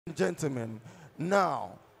Gentlemen,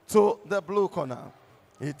 now to the blue corner.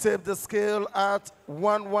 He tipped the scale at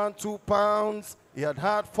 112 pounds. He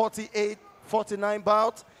had 48, 49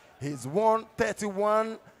 bouts. He's won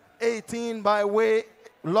 31, 18 by way,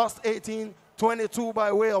 lost 18, 22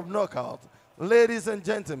 by way of knockout. Ladies and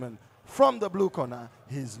gentlemen, from the blue corner,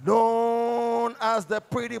 he's known as the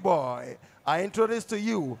pretty boy. I introduce to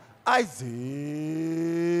you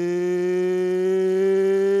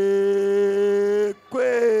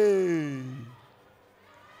Quaye.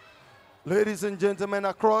 Ladies and gentlemen,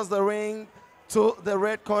 across the ring to the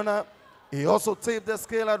red corner, he also tipped the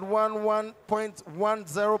scale at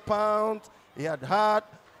 11.10 pounds. He had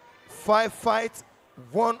 5 fights,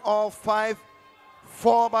 won all 5,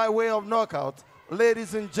 4 by way of knockout.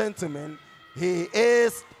 Ladies and gentlemen, he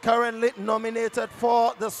is currently nominated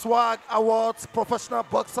for the SWAG Awards Professional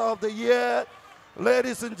Boxer of the Year.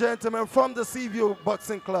 Ladies and gentlemen, from the Seaview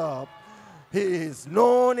Boxing Club, he is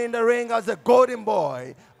known in the ring as the Golden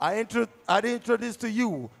Boy. I introduce to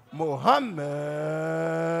you Mohammed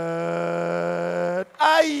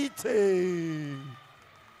Aryeetey.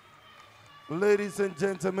 Ladies and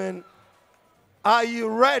gentlemen, are you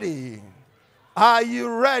ready? Are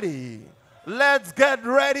you ready? Let's get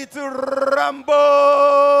ready to rumble!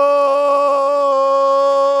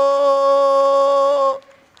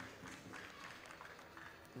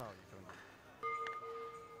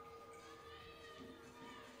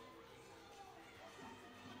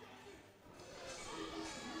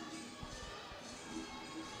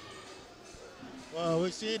 Well,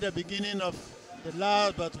 we see the beginning of the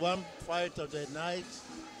last but one fight of the night,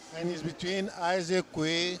 and it's between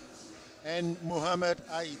Quaye and Mohammed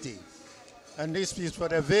Aryeetey. And this is for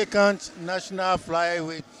the vacant National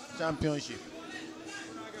Flyweight Championship.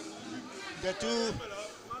 The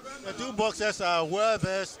two boxers are well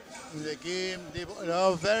versed in the game. They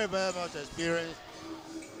are very, very much experienced.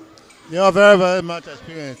 They are very, very much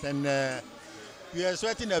experienced, and we are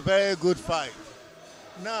expecting a very good fight.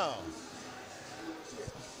 Now,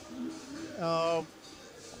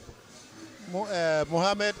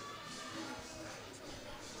 Mohammed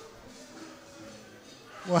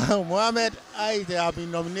Aryeetey have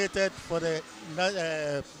been nominated for the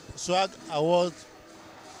SWAG Award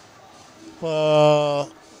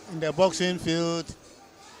in the boxing field,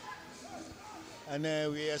 and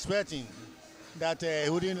we are expecting that he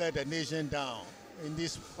wouldn't let the nation down in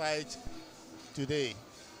this fight today.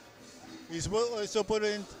 His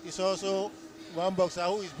opponent is also one boxer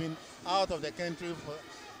who has been out of the country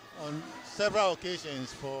on several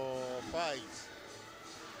occasions for fights,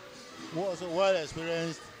 also well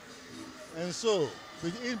experienced, and so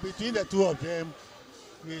between the two of them,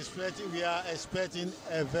 we are expecting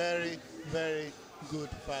a very, very good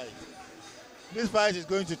fight. This fight is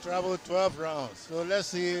going to travel 12 rounds, so let's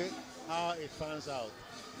see how it pans out.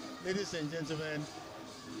 Ladies and gentlemen,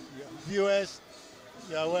 viewers,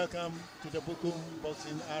 you are welcome to the Bukum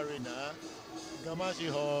Boxing Arena, Ga Mashie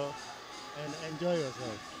Hall, and enjoy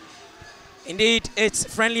yourself. Indeed, it's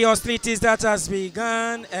friendly hostilities that has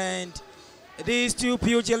begun, and these two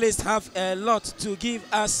pugilists have a lot to give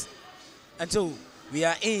us until we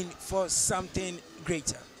are in for something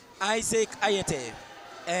greater. Aryeetey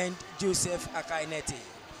and Joseph Akainete.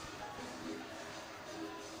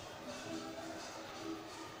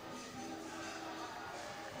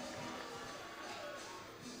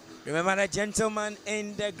 Remember the gentleman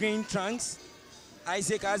in the green trunks?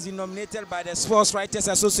 Isaac has been nominated by the Sports Writers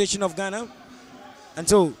Association of Ghana, and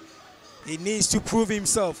so he needs to prove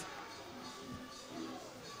himself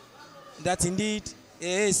that indeed he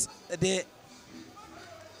is the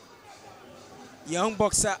young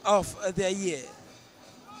boxer of the year.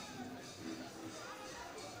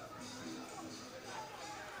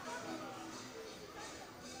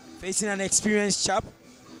 Facing an experienced chap.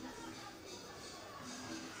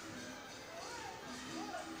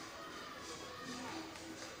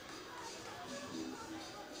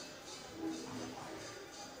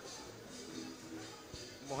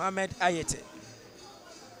 Mohammed Aryeetey.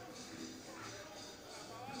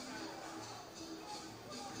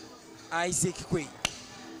 Quaye.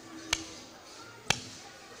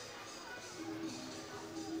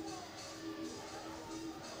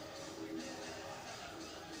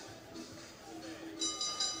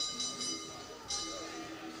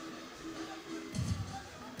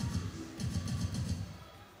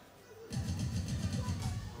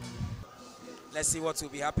 Let's see what will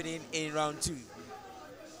be happening in round 2.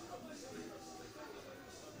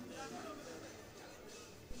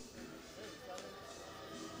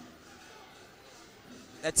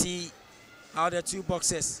 Let's see how the two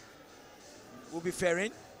boxers will be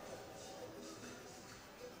faring.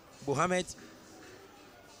 Mohammed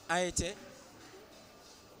Aryeetey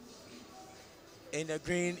in the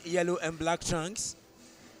green, yellow, and black trunks.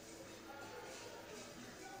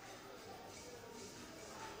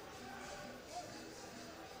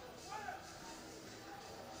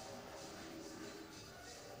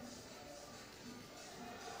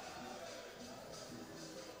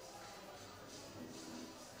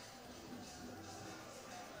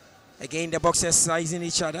 Again, the boxers sizing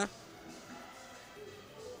each other,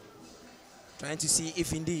 trying to see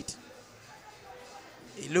if indeed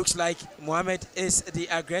it looks like Mohammed is the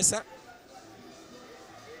aggressor.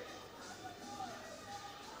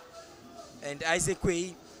 And Isaac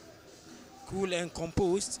Quaye, cool and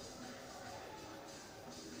composed.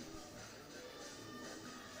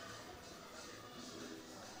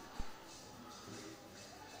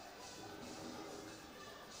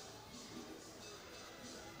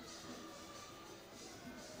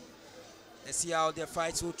 Let's see how the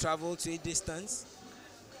fights will travel to a distance.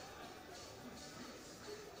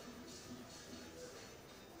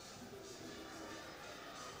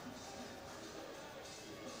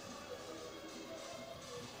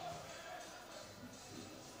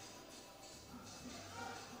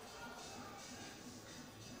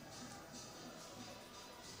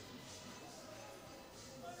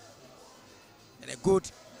 And a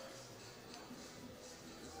good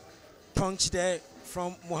punch there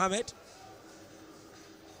from Mohammed.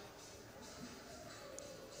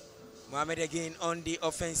 Mohammed again on the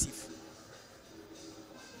offensive.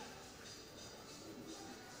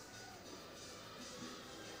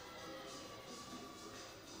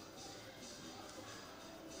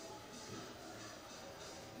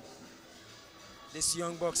 This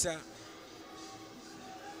young boxer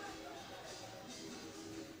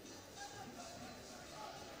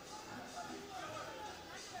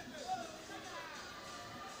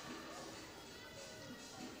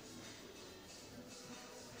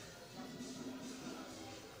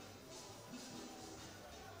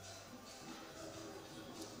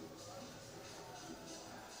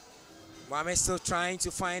Mohammed still trying to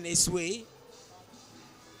find his way,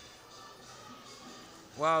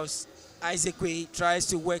 whilst Isaac Quaye tries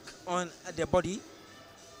to work on the body.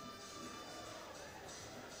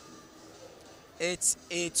 It's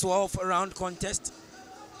a 12-round contest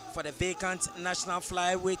for the vacant National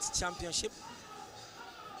Flyweight Championship.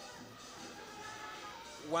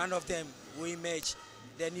 One of them will emerge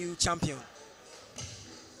the new champion.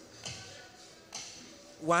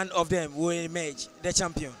 One of them will emerge the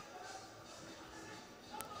champion.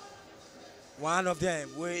 One of them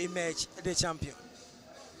will emerge the champion.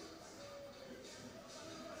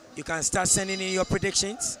 You can start sending in your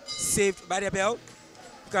predictions, saved by the bell.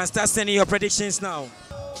 You can start sending your predictions now.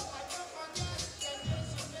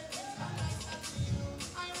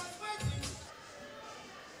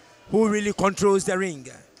 Who really controls the ring?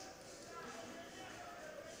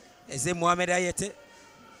 Is it Mohammed Aryeetey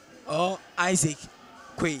or Isaac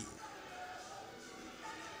Quaye?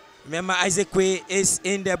 Remember, Isaac Quaye is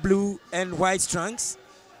in the blue and white trunks.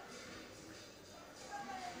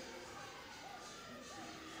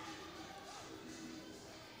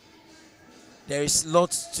 There is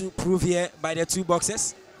lots to prove here by the two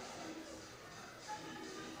boxers.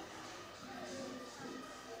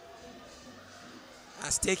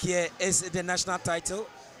 At stake here is the national title.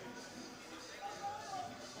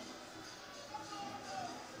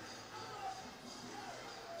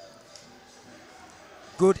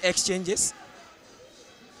 Good exchanges.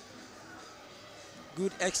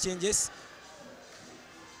 Good exchanges.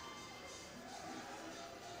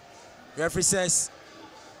 Referee says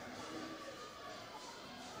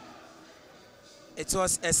it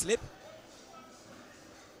was a slip.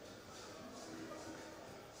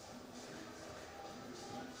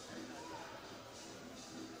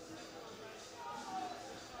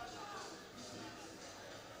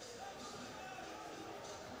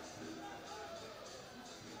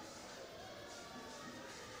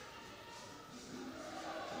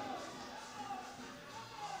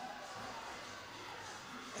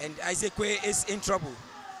 And Isaac Quaye is in trouble.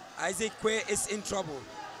 Isaac Quaye is in trouble.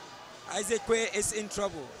 Isaac Quaye is in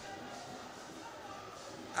trouble.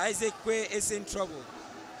 Isaac Quaye is in trouble.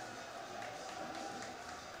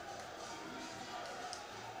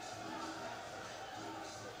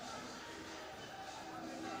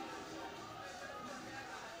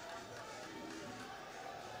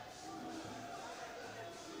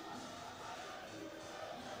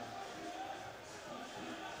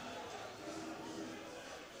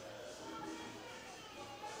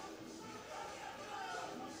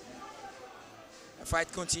 The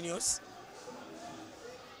fight continues.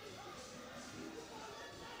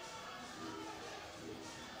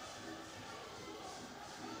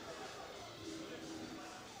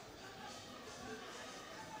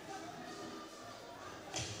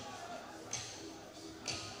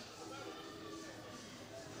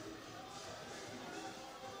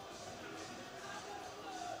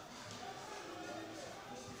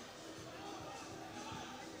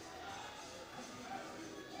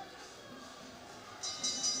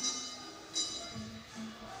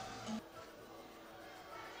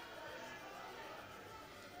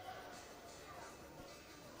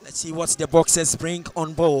 Let's see what the boxers bring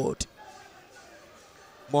on board.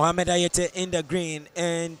 Mohammed Aryeetey in the green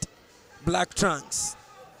and black trunks,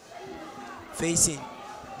 facing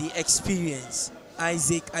the experienced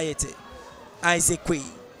Isaac Aryeetey, Isaac Quaye.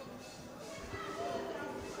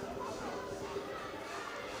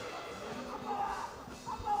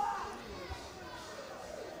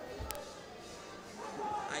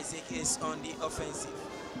 Isaac is on the offensive.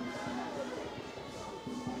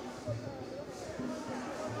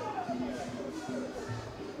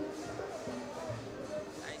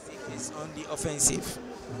 Isaac is on the offensive.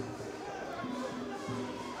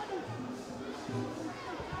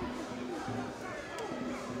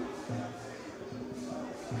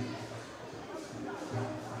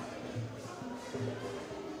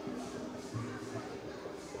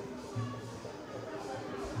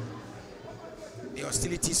 The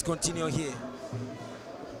hostilities continue here.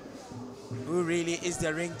 Who really is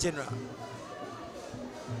the ring general?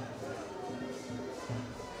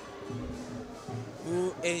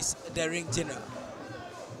 Who is the ring general?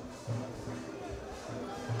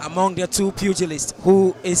 Among the two pugilists,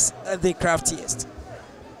 who is the craftiest?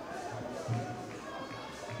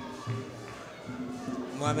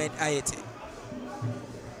 Mohammed Aryeetey.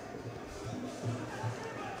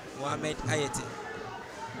 Mohammed Aryeetey.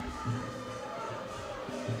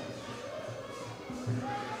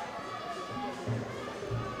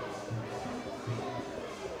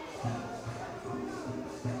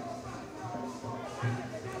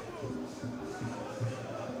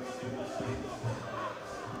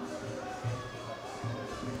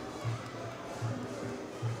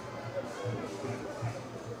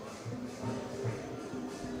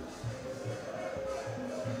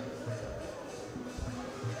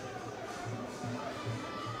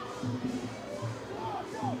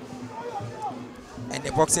 And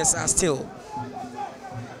the boxers are still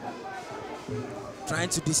trying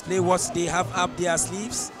to display what they have up their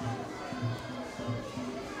sleeves.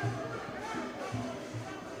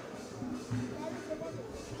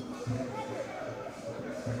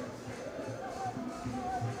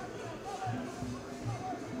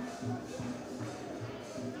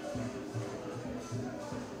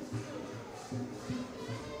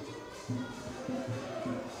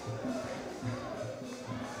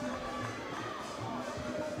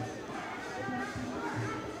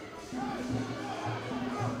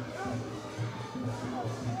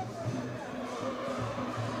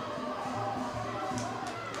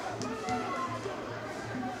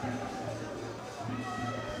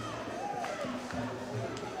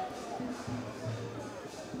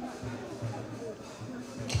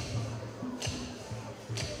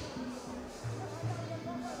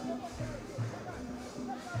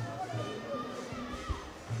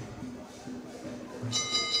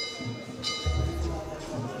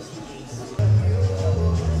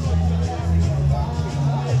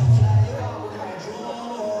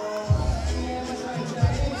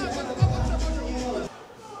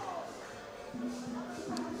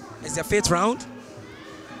 It's the 5th round.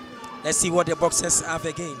 Let's see what the boxers have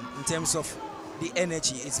again in terms of the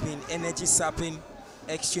energy. It's been energy sapping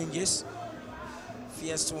exchanges.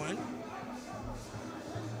 First one.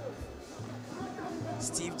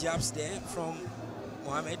 Steve jabs there from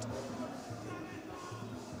Mohammed.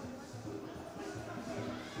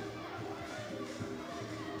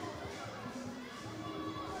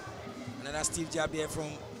 Another Steve jab there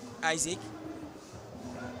from Isaac.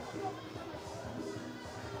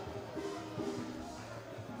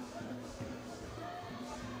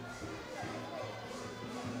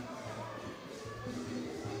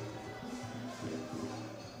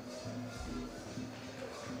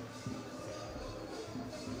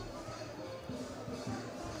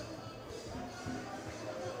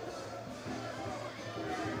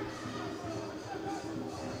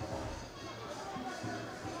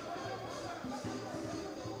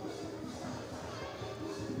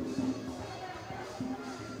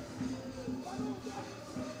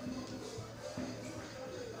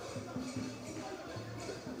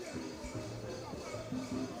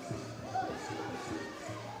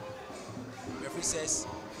 Says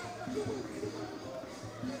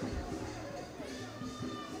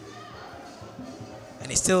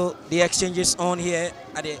and it's still the exchanges on here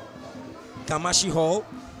at the Ga Mashie Hall.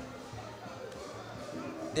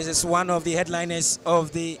 This is one of the headliners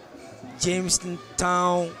of the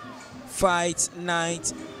Jamestown Fight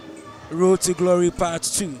Night Road to Glory Part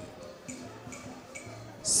 2,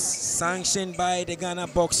 sanctioned by the Ghana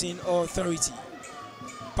Boxing Authority,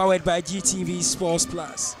 powered by GTV Sports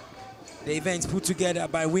Plus. The event put together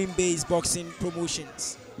by Winbase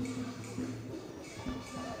Promotions.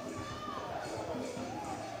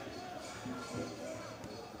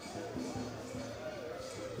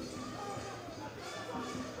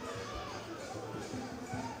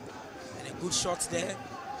 Good shots there.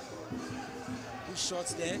 Good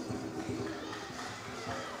shots there.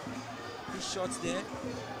 Good shots there.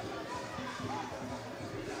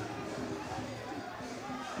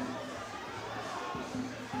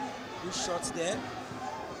 Good shots there.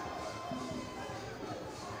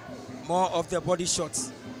 More of the body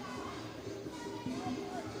shots.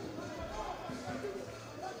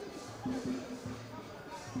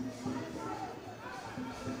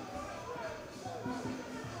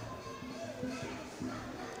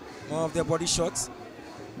 More of the body shots.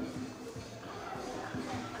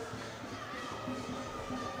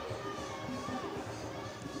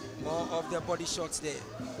 More of the body shots there.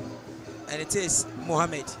 And it is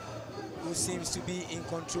Mohammed who seems to be in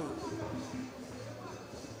control.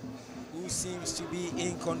 Who seems to be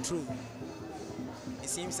in control. It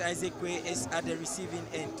seems Isaac Quaye is at the receiving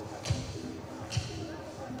end.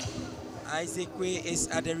 Isaac Quaye is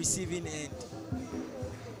at the receiving end.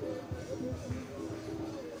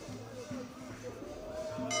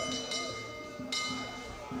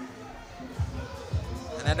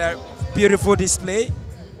 Another beautiful display.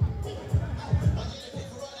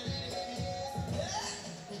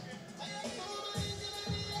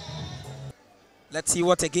 Let's see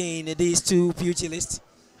what again these two pugilists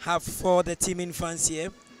have for the teaming fans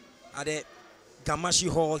here at the Ga Mashie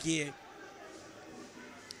Hall here.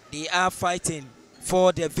 They are fighting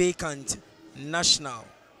for the vacant national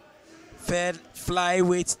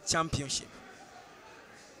Flyweight Championship.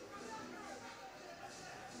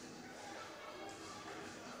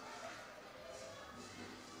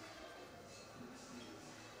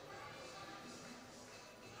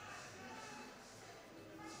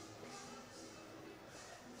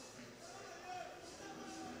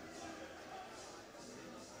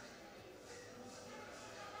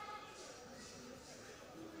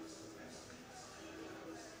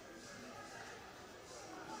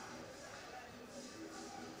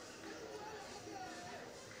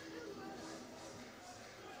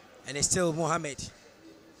 And it's still Mohammed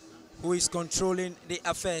who is controlling the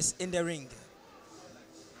affairs in the ring.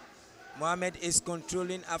 Mohammed is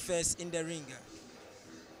controlling affairs in the ring.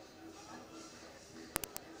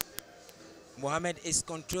 Mohammed is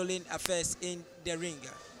controlling affairs in the ring.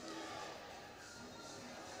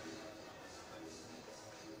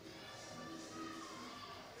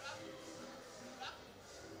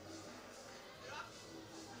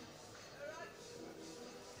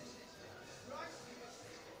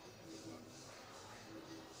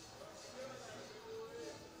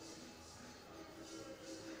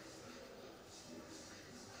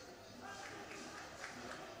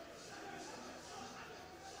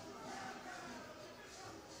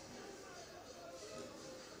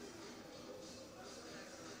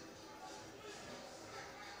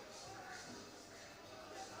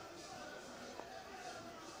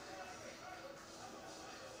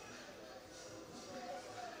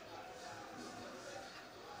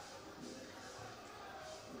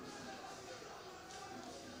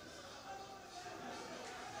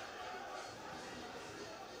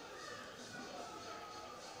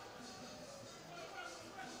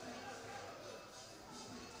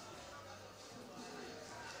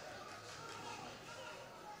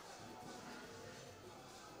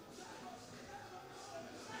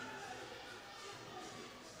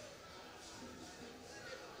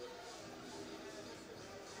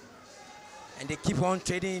 And they keep on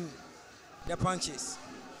trading the punches.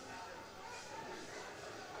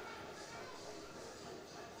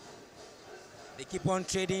 They keep on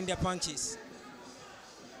trading the punches.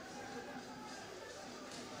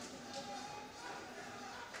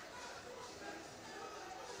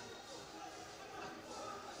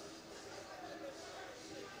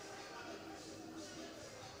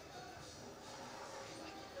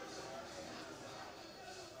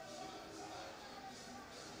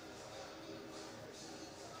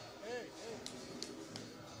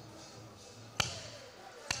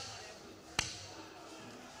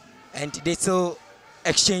 And they still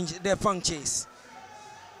exchange their punches.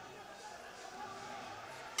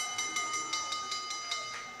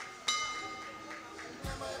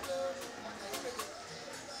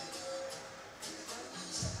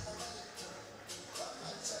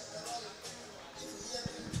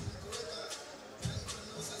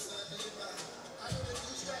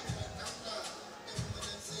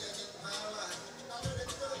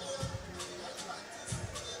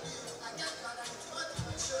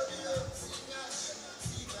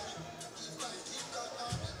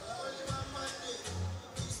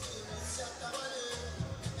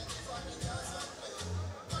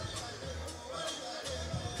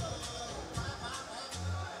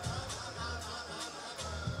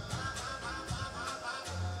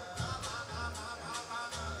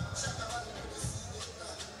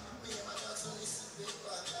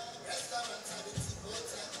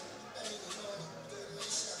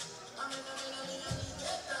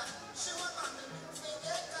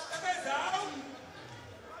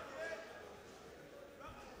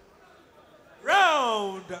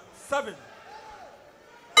 7.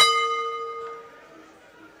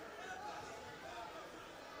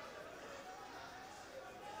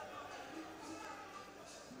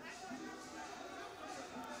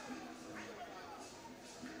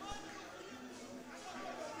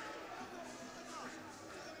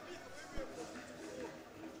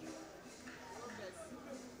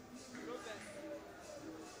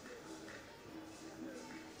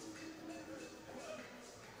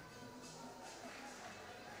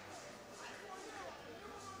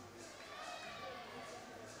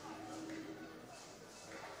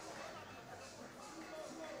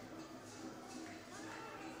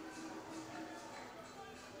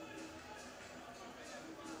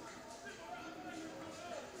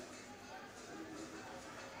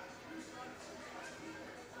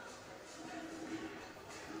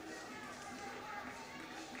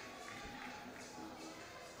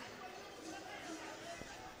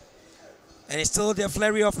 And it's still the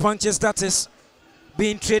flurry of punches that is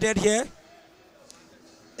being traded here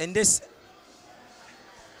in this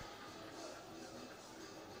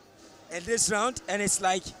round. And it's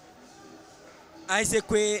like Isaac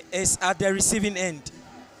Quaye is at the receiving end.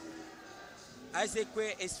 Isaac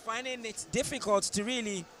Quaye is finding it difficult to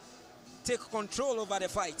really take control over the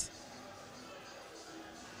fight.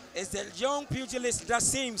 It's the young pugilist that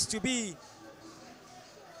seems to be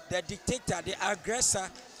the dictator, the aggressor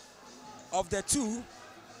of the two.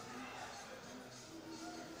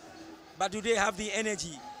 But do they have the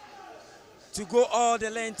energy to go all the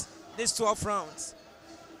length these 12 rounds?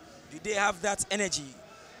 Do they have that energy?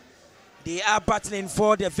 They are battling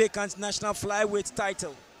for the vacant national flyweight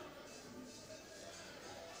title.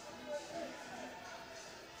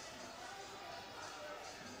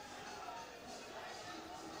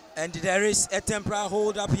 And there is a temporary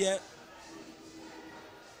hold up here.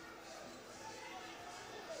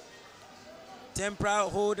 Temporal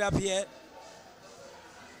hold up here.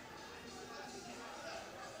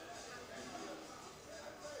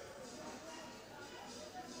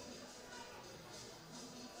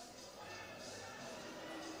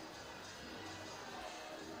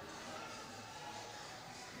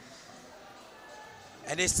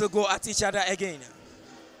 And they still go at each other again.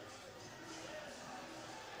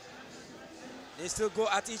 They still go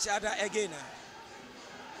at each other again.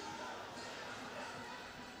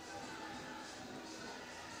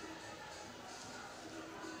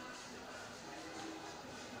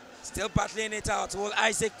 Still battling it out. Will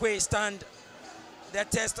Isaac Quaye stand the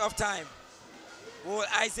test of time? Will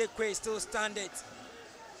Isaac Quaye still stand it?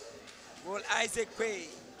 Will Isaac Quaye?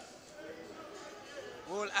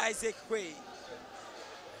 Will Isaac Quaye?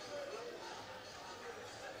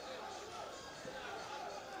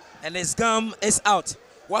 And his gum is out.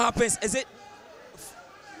 What happens? Is it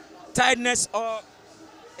tiredness or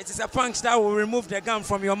it is a punch that will remove the gum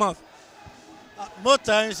from your mouth? Most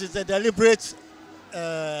times it's a deliberate,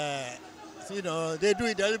 they do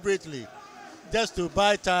it deliberately just to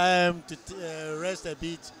buy time to rest a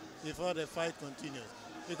bit before the fight continues.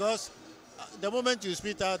 Because the moment you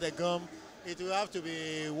spit out the gum, it will have to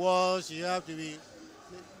be washed, you have to be,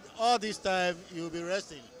 all this time you'll be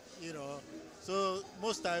resting, So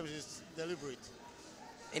most times it's deliberate.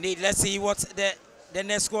 Indeed, let's see what the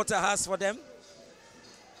next quarter has for them.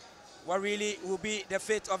 What really will be the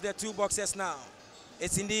fate of the two boxers now.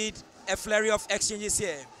 It's indeed a flurry of exchanges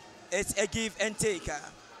here. It's a give and take.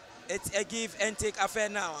 It's a give and take affair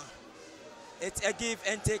now. It's a give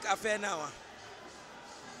and take affair now.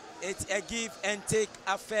 It's a give and take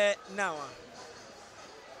affair now.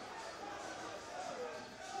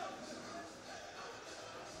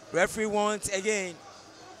 Referee wants again.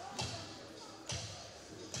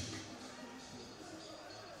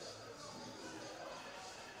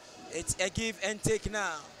 It's a give and take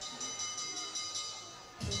now.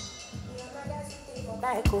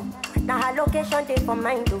 Now her location take for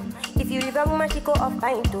mine too. If you live on she go off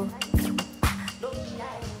mine too.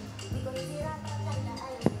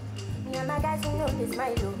 Me and my guys who know this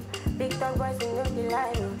my do. Big dog boys who know the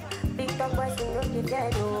lie. Big dog boys who know the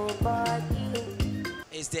dead.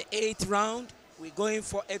 It's the 8th round. We're going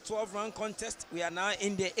for a 12-round contest. We are now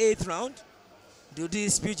in the 8th round. Do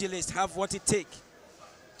these pugilists have what it takes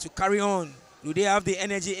to carry on? Do they have the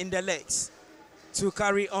energy in their legs to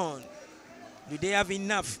carry on? Do they have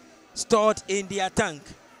enough stored in their tank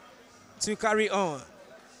to carry on?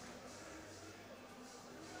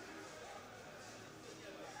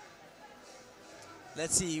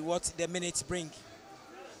 Let's see what the minutes bring.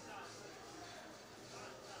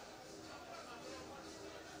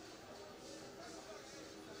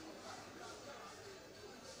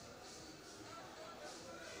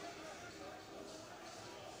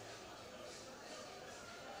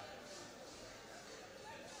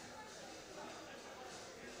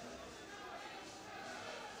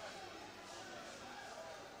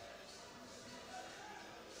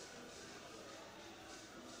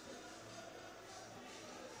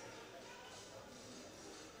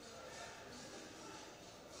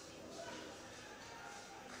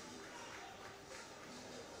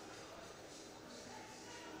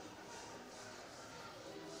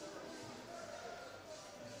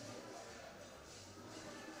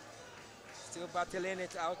 Still battling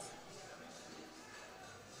it out.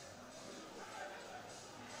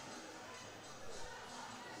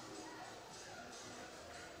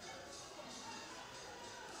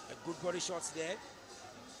 A good body shots there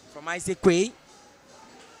from Quaye.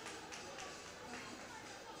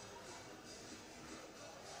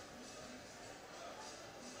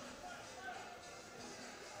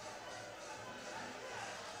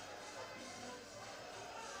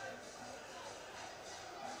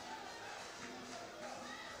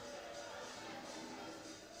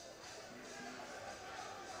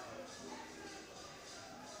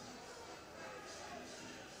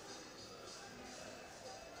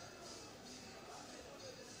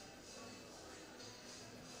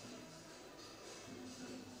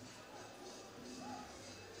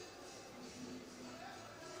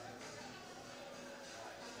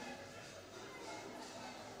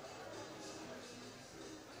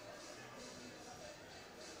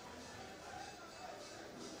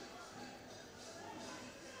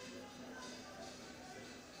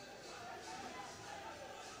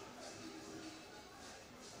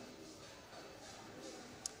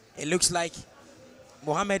 It looks like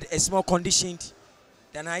Mohammed is more conditioned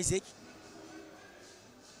than Isaac.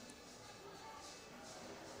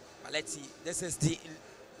 But let's see. This is the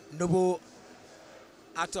noble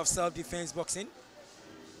act of self-defense boxing.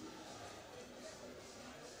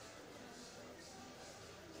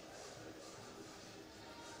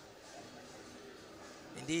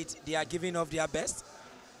 Indeed, they are giving off their best.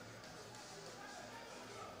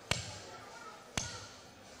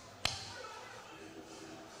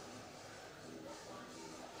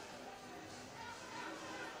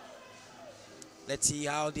 Let's see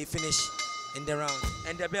how they finish in the round.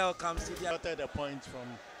 And the bell comes to the point from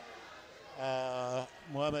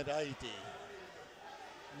Mohammed Aryeetey.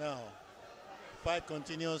 Now, fight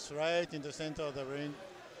continues right in the center of the ring.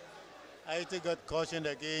 Aryeetey got cautioned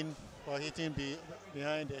again for hitting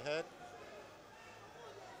behind the head.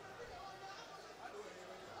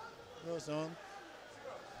 Goes on.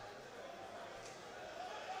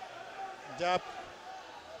 Jab.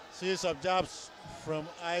 Series of jabs from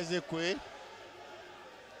Quaye.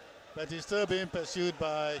 But he's still being pursued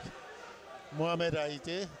by Mohammed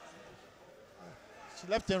Aryeetey.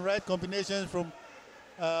 Left and right combinations from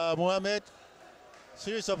Mohammed.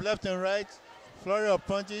 Series of left and right. Flurry of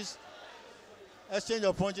punches. Exchange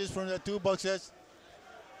of punches from the two boxers.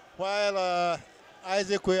 While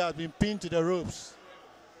Quaye has been pinned to the ropes.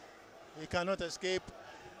 He cannot escape.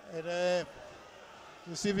 And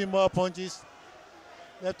receiving more punches.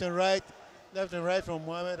 Left and right from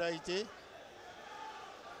Mohammed Aryeetey.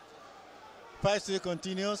 Fight still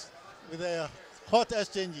continues with hot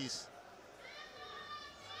exchanges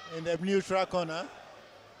in the neutral corner.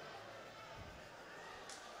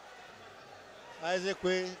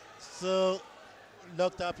 Quaye still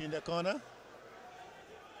locked up in the corner.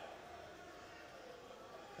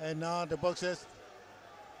 And now the boxers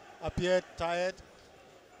appear tired.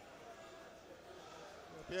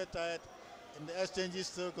 And the exchanges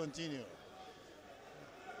still continue.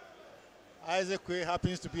 Quaye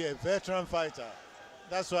happens to be a veteran fighter.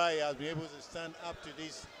 That's why he has been able to stand up to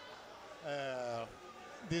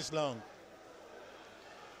this long.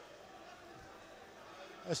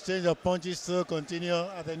 Exchange of punches still continue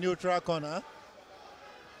at the neutral corner.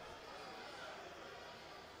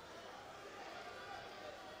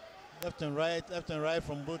 Left and right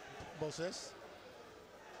from both boxers.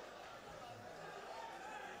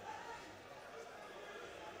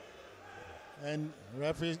 And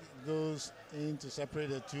referee goes in to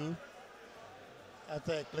separate the two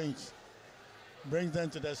after a clinch. Brings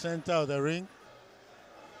them to the center of the ring.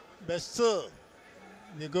 But still,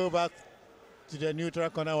 they go back to the neutral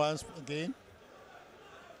corner once again.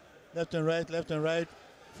 Left and right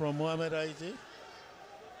from Mohammed Aryeetey.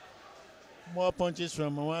 More punches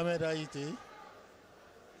from Mohammed Aryeetey.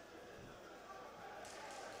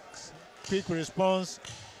 Quick response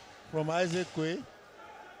from Quaye.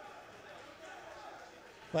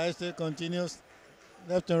 Fight still continues.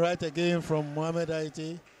 Left and right again from Mohammed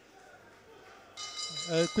Aryeetey.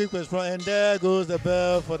 A quick response, and there goes the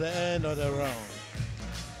bell for the end of the round.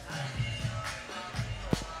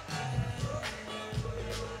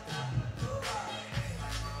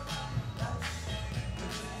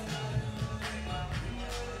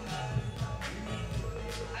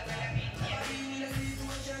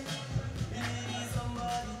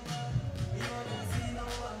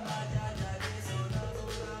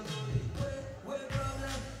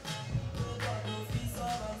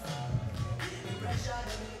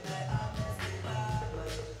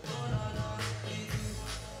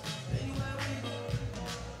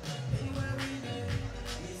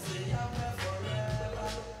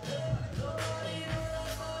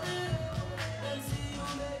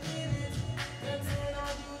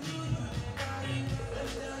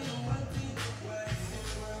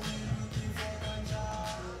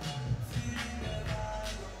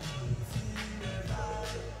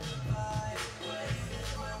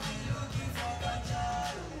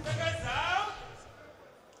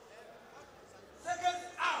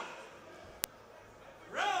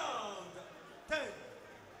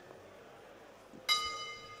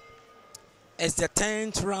 It's the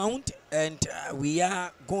 10th round, and we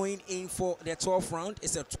are going in for the 12th round.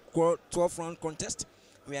 It's a 12th round contest.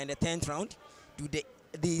 We are in the 10th round. Do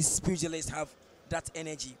these pugilists have that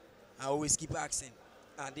energy? I always keep asking.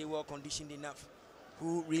 Are they well conditioned enough?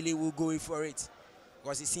 Who really will go in for it?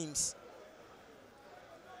 Because it seems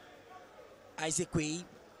Isaac Quaye,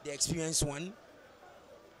 the experienced one,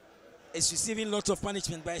 is receiving lots of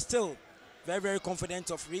punishment, but still very, very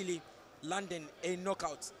confident of really landing a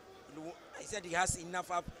knockout. I said he has enough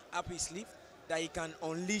up his sleeve that he can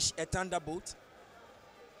unleash a thunderbolt.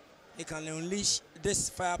 He can unleash this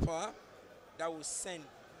firepower that will send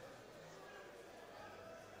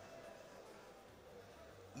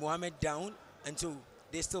Mohammed down until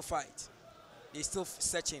they still fight. They're still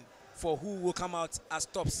searching for who will come out as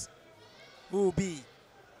tops, who will be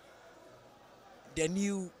the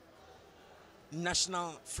new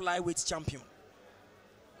national flyweight champion.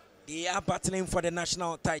 They are battling for the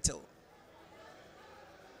national title.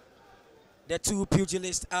 The two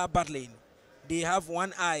pugilists are battling. They have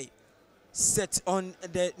one eye set on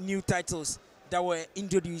the new titles that were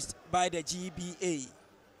introduced by the GBA.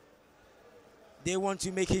 They want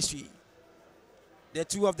to make history. The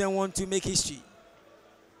two of them want to make history.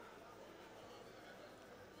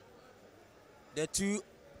 The two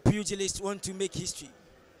pugilists want to make history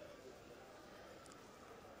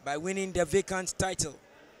by winning the vacant title.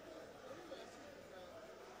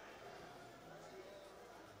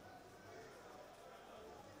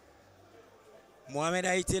 Mohammed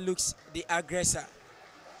Aryeetey looks the aggressor.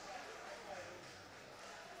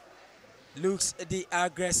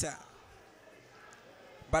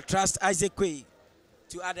 But trust Isaac Quaye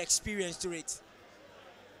to add experience to it.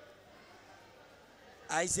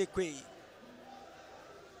 Isaac Quaye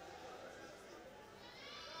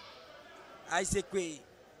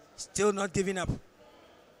still not giving up.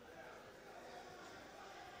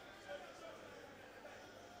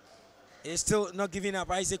 He's still not giving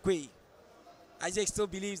up, Isaac Quaye. Isaac still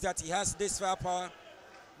believes that he has this firepower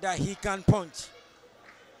that he can punch.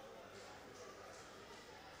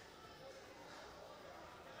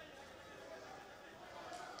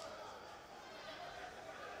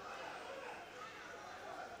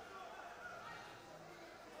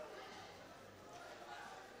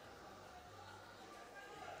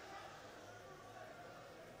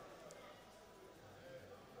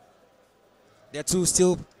 The two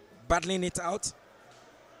still battling it out.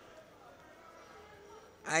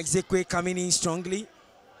 Isaac Quaye coming in strongly.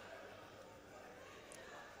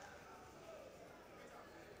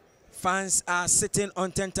 Fans are sitting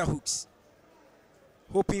on tenterhooks,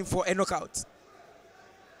 hoping for a knockout.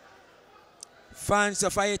 Fans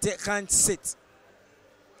of Aryeetey can't sit.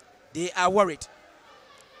 They are worried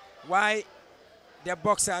why the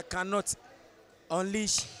boxer cannot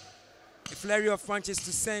unleash a flurry of punches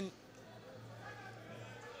to send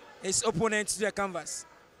his opponent to the canvas.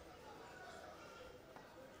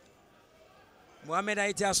 Mohammed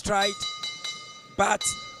Aryeetey has tried, but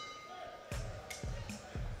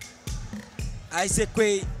Isaac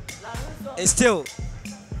Quaye is still.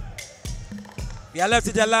 We are left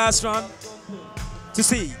to the last round to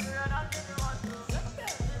see.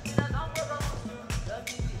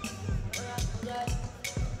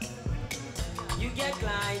 You get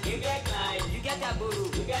client, you get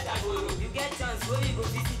Agboru, you get chance where you go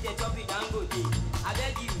visit the topic and go deep. I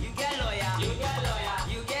beg you get lawyer,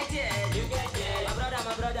 you get jet.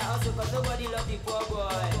 My brother also, because nobody love the poor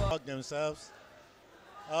boy. Hug themselves,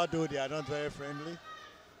 although they are not very friendly.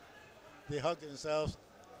 They hug themselves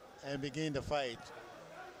and begin the fight,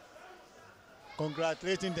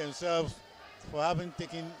 congratulating themselves for having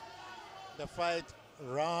taken the fight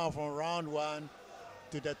from round 1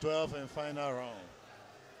 to the 12th and final round.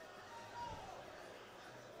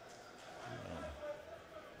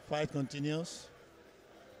 Fight continues.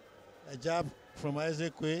 A jab from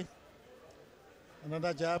Isaac Quaye.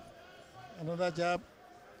 Another jab.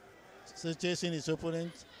 Still chasing his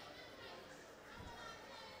opponent.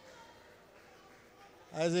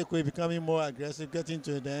 Isaac Quaye becoming more aggressive, getting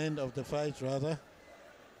to the end of the fight rather.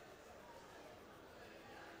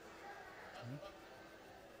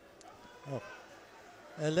 Oh.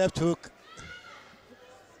 A left hook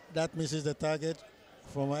that misses the target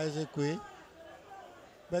from Isaac Quaye,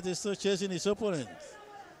 but he's still chasing his opponent.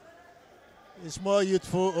 His more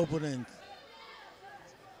youthful opponent.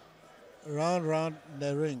 Round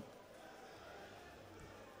the ring.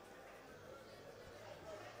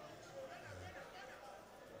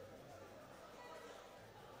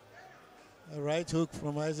 A right hook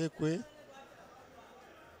from Isaac Quaye.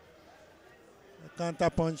 A counter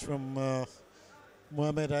punch from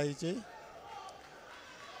Mohammed Aryeetey.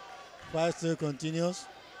 Fight still continues.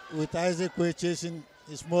 with Isaac Quaye chasing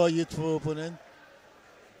his more youthful opponent.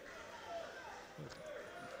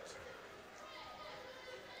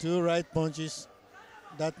 Two right punches,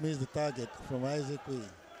 that means the target from Isaac Quaye.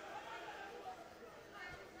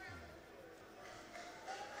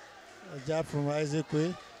 A jab from Isaac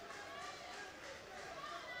Quaye.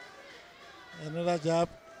 Another jab.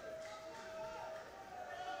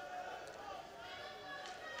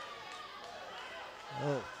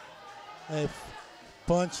 Oh, a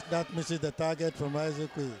punch that misses the target from Isaac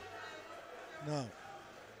Quaye. Now,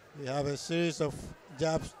 we have a series of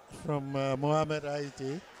jabs from Mohammed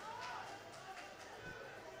Aryeetey.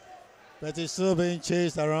 But he's still being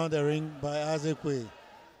chased around the ring by Isaac Quaye.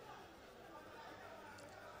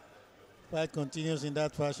 Fight continues in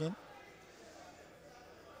that fashion.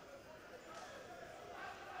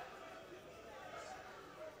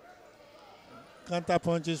 Counter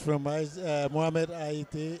punches from Mohammed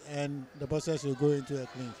Aryeetey, and the boxers will go into a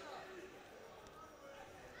clinch.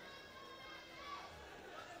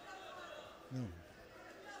 No.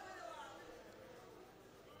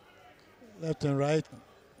 Left and right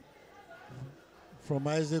from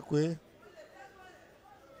Isaac Quaye.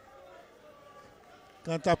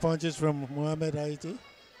 Counter punches from Mohammed Aryeetey.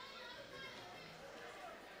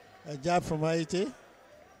 A jab from Aryeetey.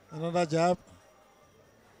 Another jab.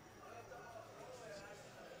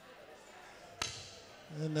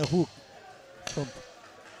 And a hook from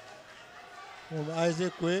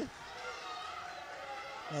Isaac Quaye.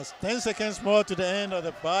 That's 10 seconds more to the end of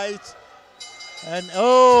the fight. And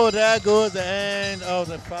oh, there goes the end of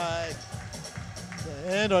the fight.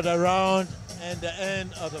 The end of the round and the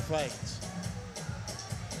end of the fight.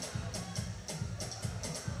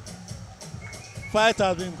 Fight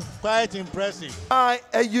has been quite impressive. By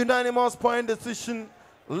a unanimous point decision,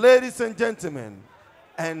 ladies and gentlemen,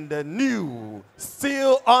 and the new,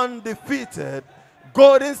 still undefeated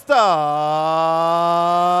Golden Star,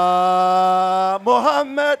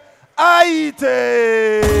 Mohammed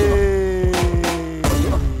Aryeetey.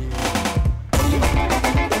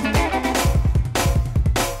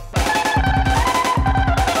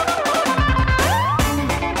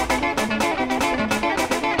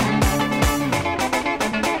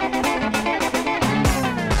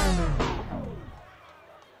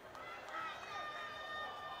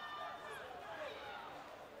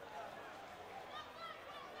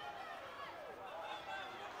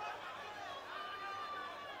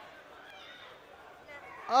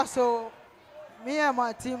 Also, me and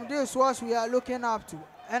my team, this is what we are looking up to.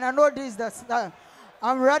 And I know this, that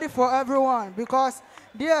I'm ready for everyone because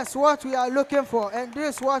this is what we are looking for and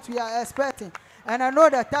this is what we are expecting. And I know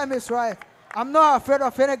the time is right. I'm not afraid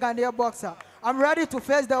of any Ghanaian boxer. I'm ready to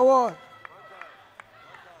face the world.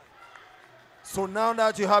 So now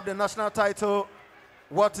that you have the national title,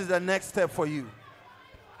 what is the next step for you?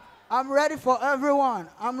 I'm ready for everyone.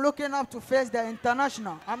 I'm looking up to face the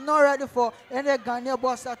international. I'm not ready for any Ghanaian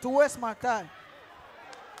boxer to waste my time.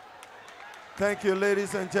 Thank you,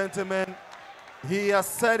 ladies and gentlemen. He has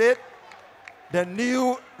said it. The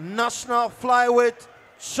new national flyweight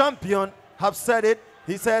champion have said it.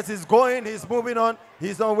 He says he's going, he's moving on.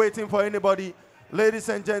 He's not waiting for anybody. Ladies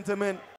and gentlemen,